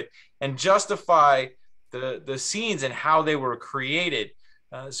into it, and justify the scenes and how they were created,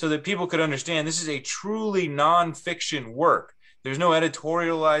 so that people could understand this is a truly nonfiction work. There's no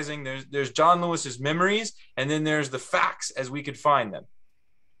editorializing. There's John Lewis's memories, and then there's the facts as we could find them.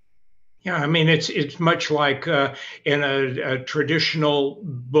 Yeah, I mean, it's much like in a traditional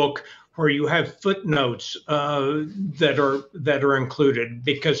book where you have footnotes that are included,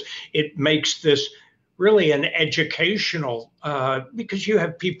 because it makes this really an educational, because you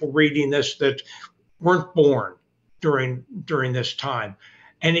have people reading this that weren't born during this time,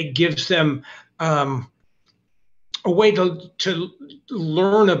 and it gives them a way to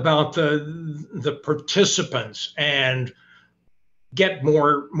learn about the participants and get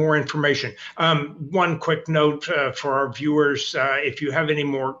more information. One quick note for our viewers: if you have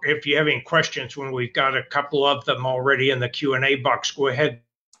any questions, when we've got a couple of them already in the Q&A box, go ahead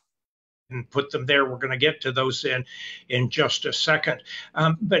and put them there. We're going to get to those in just a second.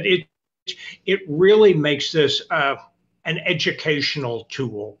 But it really makes this an educational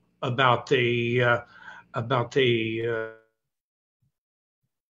tool about the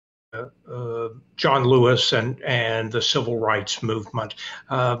John Lewis and the civil rights movement,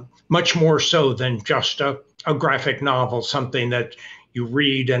 much more so than just a graphic novel, something that you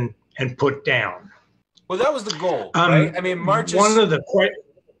read and put down. Well, that was the goal, right? I mean, March is...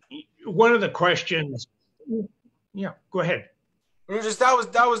 One of the questions. Yeah, go ahead.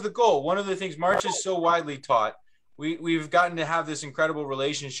 That was the goal. One of the things, March is so widely taught. We've gotten to have this incredible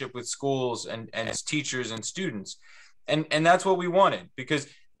relationship with schools and teachers and students, and that's what we wanted, because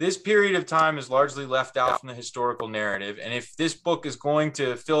this period of time is largely left out from the historical narrative. And if this book is going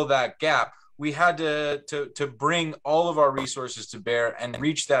to fill that gap, we had to bring all of our resources to bear and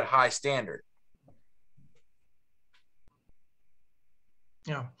reach that high standard.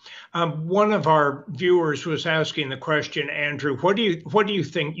 Yeah. One of our viewers was asking the question, Andrew, what do you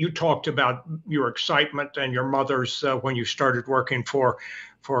think? You talked about your excitement and your mother's when you started working for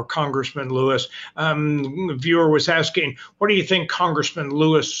Congressman Lewis. The viewer was asking, what do you think Congressman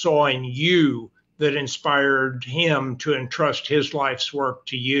Lewis saw in you that inspired him to entrust his life's work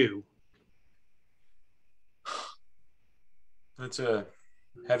to you? That's a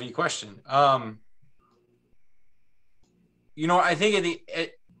heavy question. I think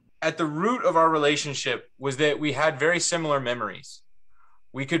at the root of our relationship was that we had very similar memories.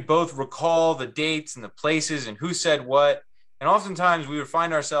 We could both recall the dates and the places and who said what. And oftentimes we would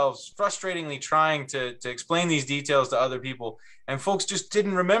find ourselves frustratingly trying to explain these details to other people, and folks just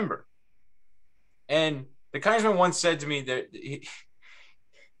didn't remember. And the congressman once said to me that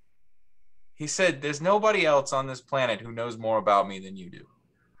he said, "There's nobody else on this planet who knows more about me than you do."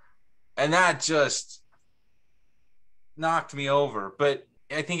 And that just knocked me over. But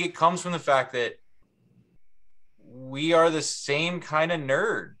I think it comes from the fact that we are the same kind of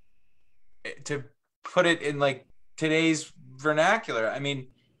nerd, to put it in like today's vernacular. I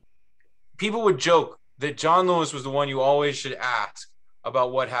mean, people would joke that John Lewis was the one you always should ask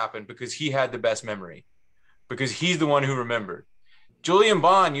about what happened because he had the best memory, because he's the one who remembered. Julian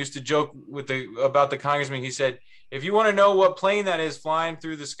Bond used to joke about the congressman. He said, "If you want to know what plane that is flying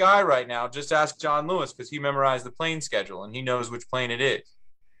through the sky right now, just ask John Lewis, because he memorized the plane schedule and he knows which plane it is."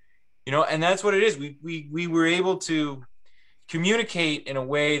 And that's what it is. We were able to communicate in a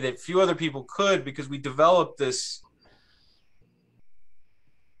way that few other people could, because we developed this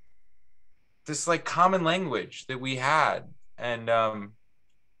like common language that we had. And I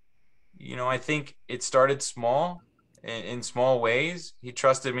think it started small, in small ways. He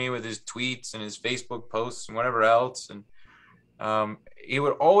trusted me with his tweets and his Facebook posts and whatever else. And he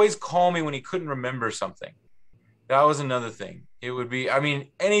would always call me when he couldn't remember something. That was another thing. It would be,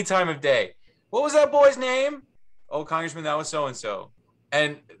 any time of day. "What was that boy's name?" "Oh, Congressman, that was so-and-so."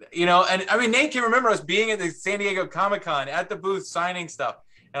 And, Nate can remember us being at the San Diego Comic-Con at the booth signing stuff.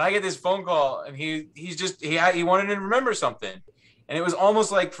 And I get this phone call, and he wanted to remember something. And it was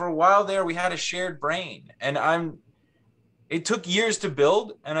almost like for a while there, we had a shared brain. And it took years to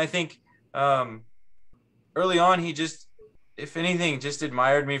build. And I think early on, he just, if anything, just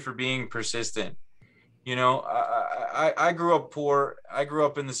admired me for being persistent. I grew up poor. I grew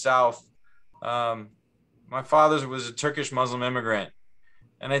up in the South. My father was a Turkish Muslim immigrant.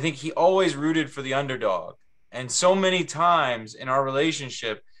 And I think he always rooted for the underdog. And so many times in our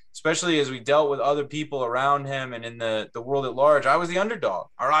relationship, especially as we dealt with other people around him and in the world at large, I was the underdog.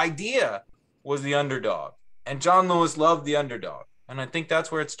 Our idea was the underdog. And John Lewis loved the underdog. And I think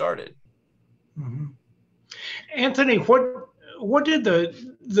that's where it started. Mm-hmm. Anthony, what did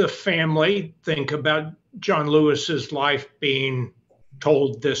the family think about John Lewis's life being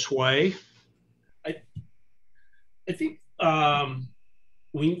told this way? I think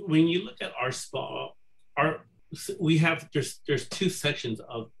when you look at there's two sections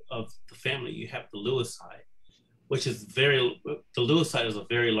of the family. You have the Lewis side, which is the Lewis side is a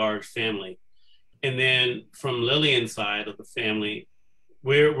very large family, and then from Lillian's side of the family,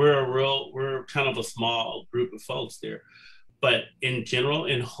 we're kind of a small group of folks there. But in general,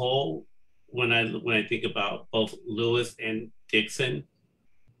 in whole, when I think about both Lewis and Dixon,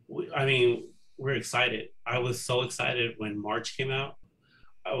 we're excited. I was so excited when March came out.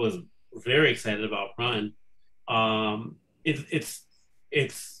 I was very excited about Run. It's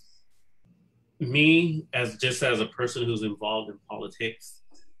me as a person who's involved in politics,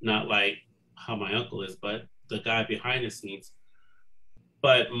 not like how my uncle is, but the guy behind the scenes.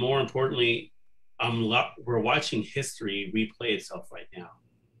 But more importantly, we're watching history replay itself right now.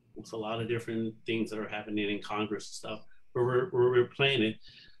 It's a lot of different things that are happening in Congress and stuff. We're replaying it,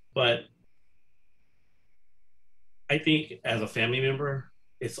 but I think as a family member,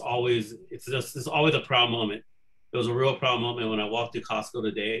 it's always a proud moment. It was a real proud moment when I walked to Costco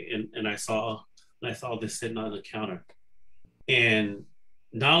today and I saw this sitting on the counter. And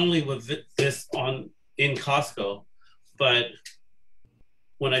not only was this in Costco, but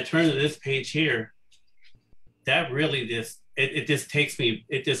when I turn to this page here, that really it takes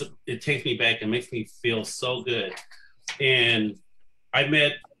me back and makes me feel so good. And I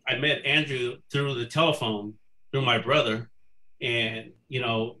met Andrew through the telephone, through my brother. And,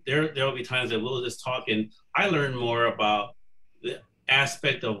 there'll be times that we'll just talk, and I learned more about the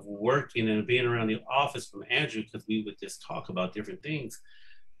aspect of working and being around the office from Andrew, because we would just talk about different things.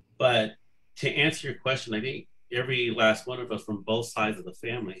 But to answer your question, I think every last one of us from both sides of the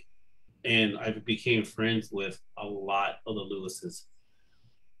family, and I became friends with a lot of the Lewises.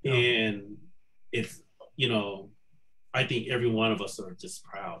 Yeah. And it's, I think every one of us are just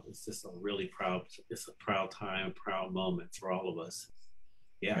proud. It's just it's a proud time, proud moment for all of us.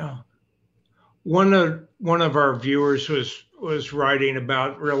 Yeah. One of our viewers was writing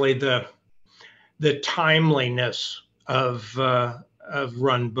about really the timeliness of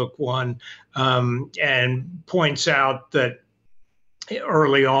Run Book One, and points out that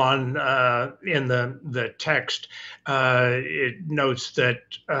early on in the text, it notes that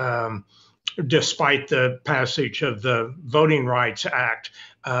despite the passage of the Voting Rights Act,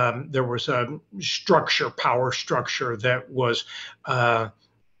 there was a power structure that was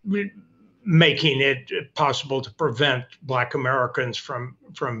making it possible to prevent Black Americans from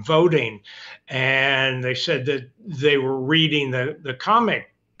voting. And they said that they were reading the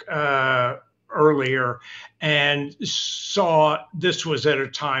comic earlier and saw this was at a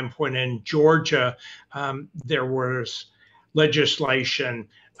time when in Georgia there was legislation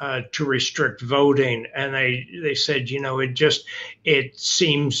to restrict voting, and they said, it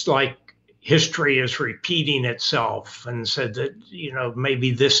seems like history is repeating itself, and said that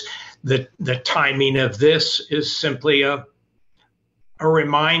maybe the timing of this is simply a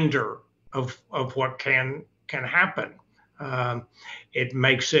reminder of what can happen. It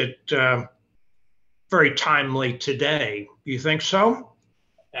makes it very timely today. Do you think so?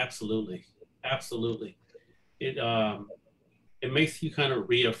 Absolutely. It makes you kind of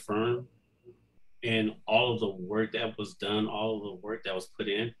reaffirm in all of the work that was done, all of the work that was put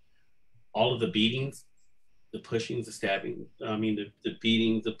in, all of the beatings, the pushings, the stabbing, the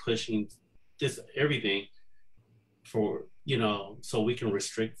beatings, the pushings, just everything for, so we can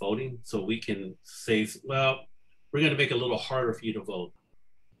restrict voting, so we can say, well, we're going to make it a little harder for you to vote.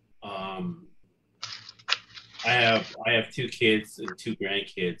 I have 2 kids and 2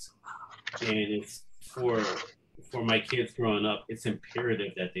 grandkids, and it's for my kids growing up, it's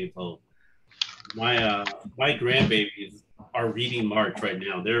imperative that they vote. My grandbabies are reading March right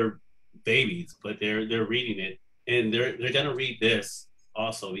now. They're babies, but they're reading it, and they're gonna read this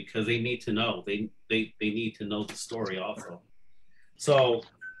also because they need to know. They need to know the story also. So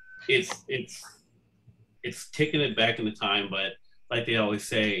it's taking it back in the time, but like they always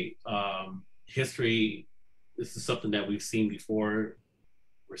say, history. This is something that we've seen before.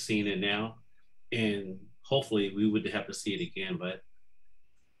 We're seeing it now, and hopefully we would have to see it again, but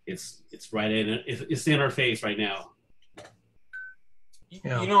it's right it's in our face right now.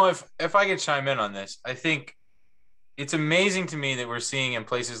 Yeah. If I could chime in on this, I think it's amazing to me that we're seeing in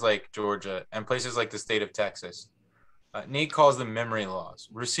places like Georgia and places like the state of Texas, Nate calls them memory laws.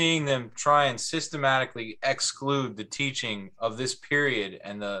 We're seeing them try and systematically exclude the teaching of this period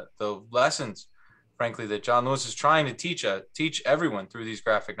and the lessons, frankly, that John Lewis is trying to teach everyone through these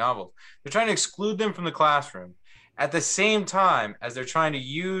graphic novels. They're trying to exclude them from the classroom at the same time as they're trying to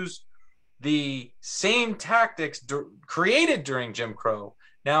use the same tactics created during Jim Crow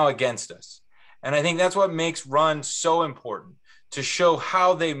now against us. And I think that's what makes Run so important, to show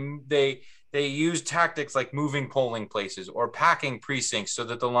how they use tactics like moving polling places or packing precincts so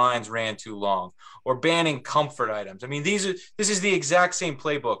that the lines ran too long, or banning comfort items. I mean, this is the exact same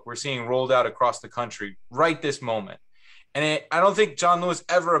playbook we're seeing rolled out across the country right this moment. And I don't think John Lewis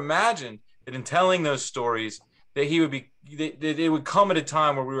ever imagined that in telling those stories that it would come at a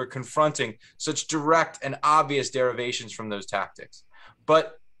time where we were confronting such direct and obvious derivations from those tactics.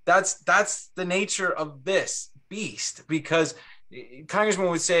 But that's the nature of this beast, because Congressman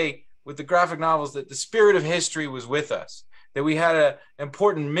would say with the graphic novels that the spirit of history was with us, that we had an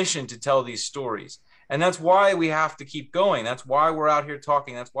important mission to tell these stories. And that's why we have to keep going. That's why we're out here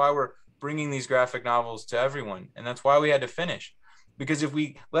talking. That's why we're bringing these graphic novels to everyone. And that's why we had to finish. Because if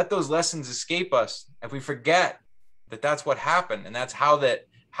we let those lessons escape us, if we forget that that's what happened, and that's how it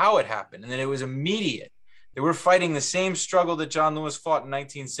happened, and that it was immediate, that we're fighting the same struggle that John Lewis fought in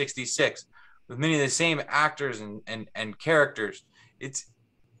 1966 with many of the same actors and characters,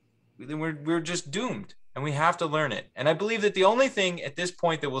 we're just doomed, and we have to learn it. And I believe that the only thing at this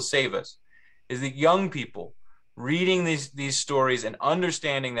point that will save us is that young people reading these stories and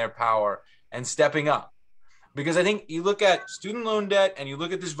understanding their power and stepping up. Because I think you look at student loan debt and you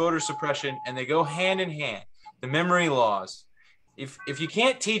look at this voter suppression, and they go hand in hand. The memory laws. If you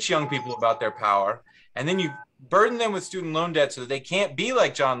can't teach young people about their power, and then you burden them with student loan debt so that they can't be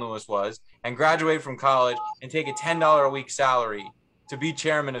like John Lewis was and graduate from college and take a $10 a week salary to be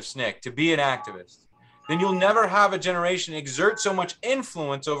chairman of SNCC, to be an activist, then you'll never have a generation exert so much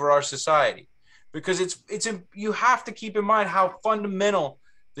influence over our society. Because you have to keep in mind how fundamental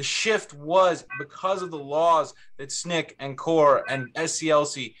the shift was because of the laws that SNCC and CORE and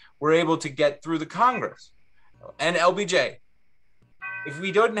SCLC were able to get through the Congress and LBJ. If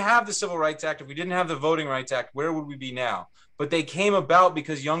we didn't have the Civil Rights Act, if we didn't have the Voting Rights Act, where would we be now? But they came about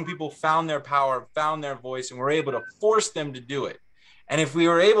because young people found their power, found their voice, and were able to force them to do it. And if we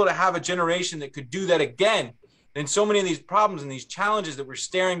were able to have a generation that could do that again, then so many of these problems and these challenges that we're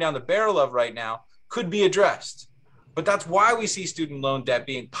staring down the barrel of right now could be addressed. But that's why we see student loan debt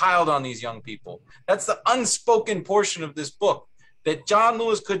being piled on these young people. That's the unspoken portion of this book, that John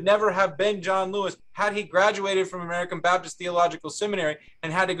Lewis could never have been John Lewis had he graduated from American Baptist Theological Seminary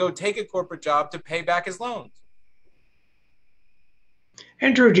and had to go take a corporate job to pay back his loans.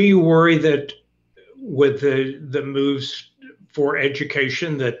 Andrew, do you worry that with the moves for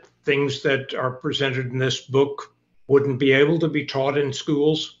education, that things that are presented in this book wouldn't be able to be taught in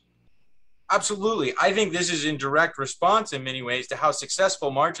schools? Absolutely. I think this is in direct response in many ways to how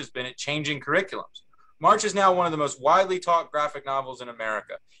successful March has been at changing curriculums. March is now one of the most widely taught graphic novels in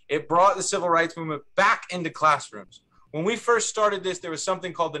America. It brought the civil rights movement back into classrooms. When we first started this, there was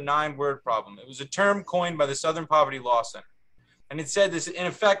something called the 9-word problem. It was a term coined by the Southern Poverty Law Center. And it said this, in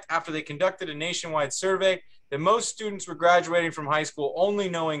effect, after they conducted a nationwide survey, that most students were graduating from high school only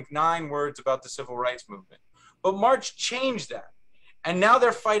knowing 9 words about the civil rights movement. But March changed that. And now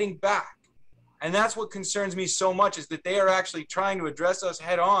they're fighting back. And that's what concerns me so much, is that they are actually trying to address us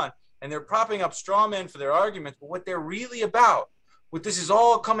head on, and they're propping up straw men for their arguments. But what they're really about, what this is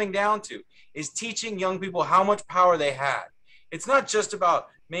all coming down to, is teaching young people how much power they had. It's not just about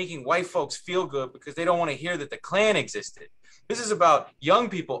making white folks feel good because they don't want to hear that the Klan existed. This is about young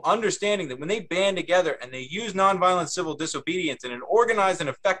people understanding that when they band together and they use nonviolent civil disobedience in an organized and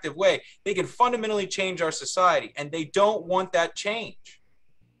effective way, they can fundamentally change our society, and they don't want that change.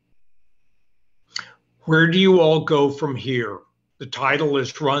 Where do you all go from here? The title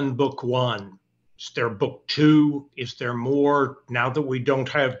is Run Book 1. Is there Book 2? Is there more now that we don't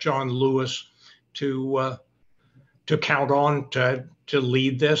have John Lewis to count on to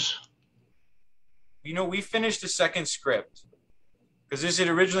lead this? You know, we finished a second script because this had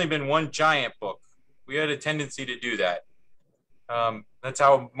originally been one giant book. We had a tendency to do that. That's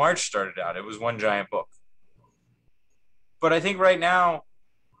how March started out. It was one giant book. But I think right now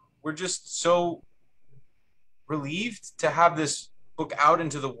we're just so relieved to have this book out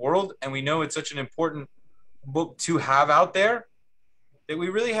into the world, and we know it's such an important book to have out there that we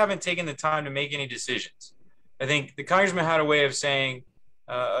really haven't taken the time to make any decisions. I think the congressman had a way of saying,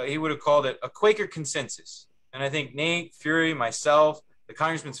 he would have called it a Quaker consensus. And I think Nate, Fury, myself, the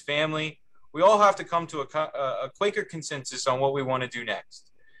congressman's family, we all have to come to a Quaker consensus on what we want to do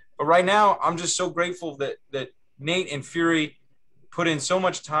next. But right now, I'm just so grateful that Nate and Fury put in so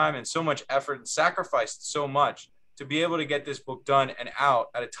much time and so much effort and sacrificed so much to be able to get this book done and out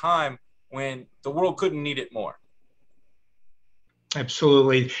at a time when the world couldn't need it more.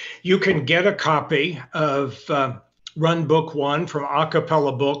 Absolutely. You can get a copy of Run Book 1 from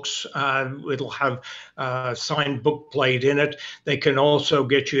Acapella Books. It'll have a signed book plate in it. They can also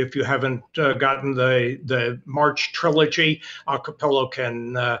get you, if you haven't gotten the March trilogy, Acapella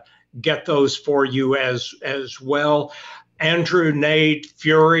can get those for you as well. Andrew, Nate,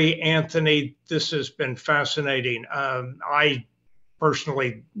 Fury, Anthony, this has been fascinating. I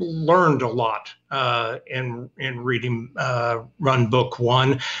personally learned a lot in reading Run Book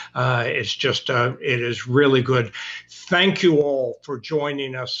 1. It's just, it is really good. Thank you all for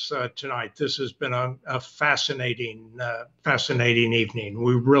joining us tonight. This has been a fascinating evening.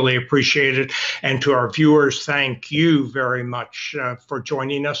 We really appreciate it. And to our viewers, thank you very much for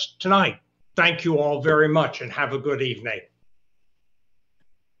joining us tonight. Thank you all very much, and have a good evening.